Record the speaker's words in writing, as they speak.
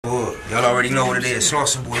Y'all already know what it is.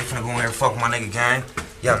 Slauson boy, finna go in here and fuck with my nigga gang.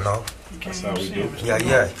 Y'all know. That's how we do.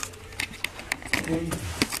 Yeah.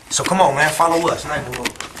 So come on, man, follow us.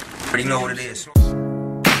 Already know what it is.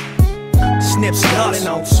 Nipsey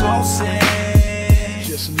Hussle on Slauson.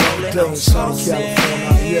 Just another day in Southern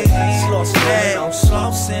California. Slauson on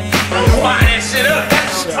Slauson. Fire that shit up.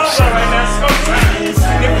 That's what I'm talking right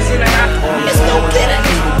now. Niggas in the house. Let's go get it.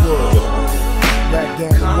 Back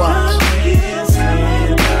down and watch.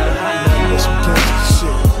 That's some gangsta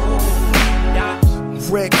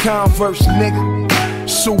shit. Red Converse, nigga.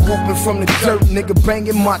 So whooping from the dirt, nigga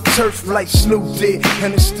banging my turf like Snoop did.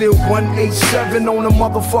 And it's still 187 on a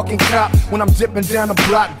motherfucking cop when I'm dipping down the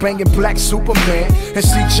block, banging Black Superman and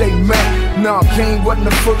CJ Mack. Nah, Kane wasn't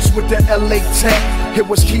the first with the LA tech. It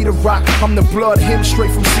was Key to Rock, I'm the blood, him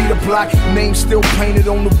straight from Cedar Block. Name still painted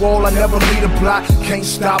on the wall, I never leave a block. Can't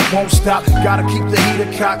stop, won't stop, gotta keep the heater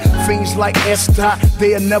cocked. Fiends like S-Dot,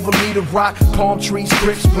 they'll never leave a rock. Palm trees,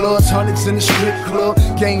 Crips, Bloods, hundreds in the strip club.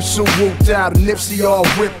 Game so whooped out, Nipsey all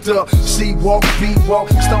ripped up. C-walk, B-walk,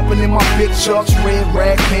 stomping in my big chucks. Red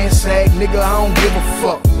rag, pants sag, nigga, I don't give a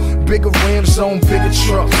fuck. Bigger rims on bigger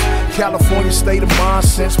trucks. California state of mind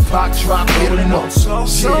since Pac drop hitting up. Some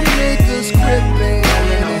niggas crippin'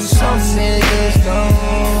 and some niggas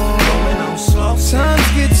don't. Times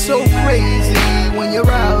get so crazy when you're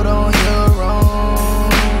out on your own.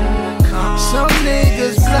 Some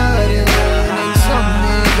niggas blooded and some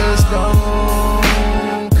niggas don't.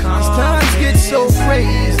 Times get so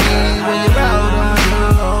crazy when you're out on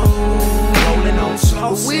your own.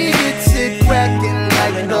 We get it crackin'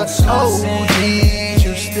 like the OGs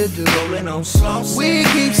used to do. We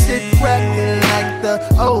keep it crackin' like the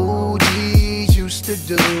OGs used to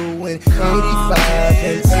do. In 85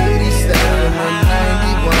 and 87 and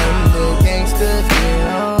 91, the gangsters get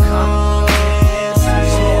on.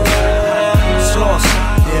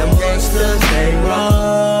 Them gangsters, they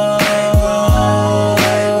roll.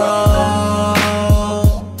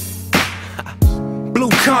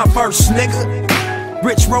 Blue Converse, nigga.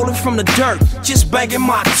 Rich rollin' from the dirt, just banging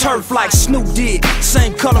my turf like Snoop did.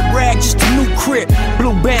 Same color rag, just a new crib.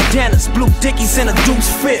 Blue bandanas, blue dickies, and a deuce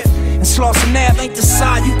fit. And Slauson Ave ain't the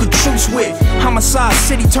side you could truce with. Homicide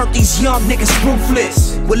City turned these young niggas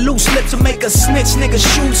ruthless. With loose lips to make a snitch nigga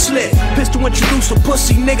shoe slip. Pistol introduce a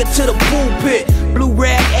pussy nigga to the pulpit. Blue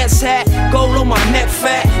rag, S-hat, gold on my neck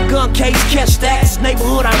fat. Gun case, catch stacks,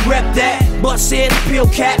 neighborhood I rep that. Bust heads, peel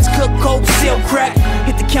cats, cook coke, seal crack.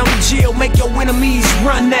 Hit the county jail, make your enemies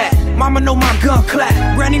run that. Mama know my gun clap,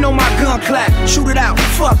 granny know my gun clap. Shoot it out,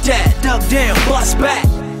 fuck that, duck down, bust back.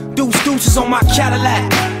 Deuces on my Cadillac.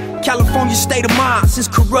 California state of mind since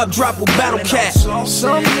Corrupt drop with Battle Cat. Some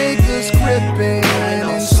niggas crippin'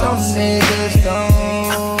 and some niggas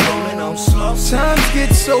don't. Times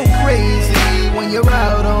get so crazy when you're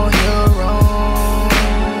out on your own.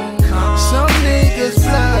 Some niggas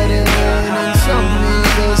flooded and some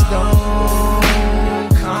niggas don't.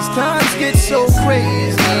 Times get so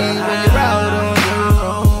crazy when you're out on your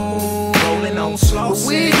own. But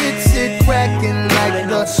we get it crackin' like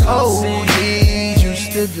the OGs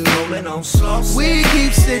used to do. We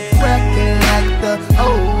keep it crackin' like the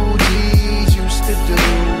OGs used to do.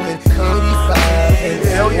 In 85 and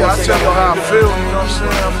hell yeah, I tell you how I feel, you know what I'm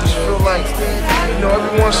saying? I just feel like,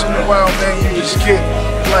 every once in a while, man, you just get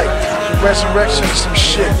like the resurrection of some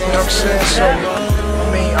shit, you know what I'm saying? So,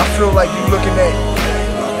 I feel like you looking at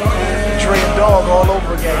Dre and Dog all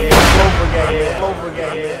over again, all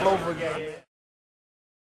over again.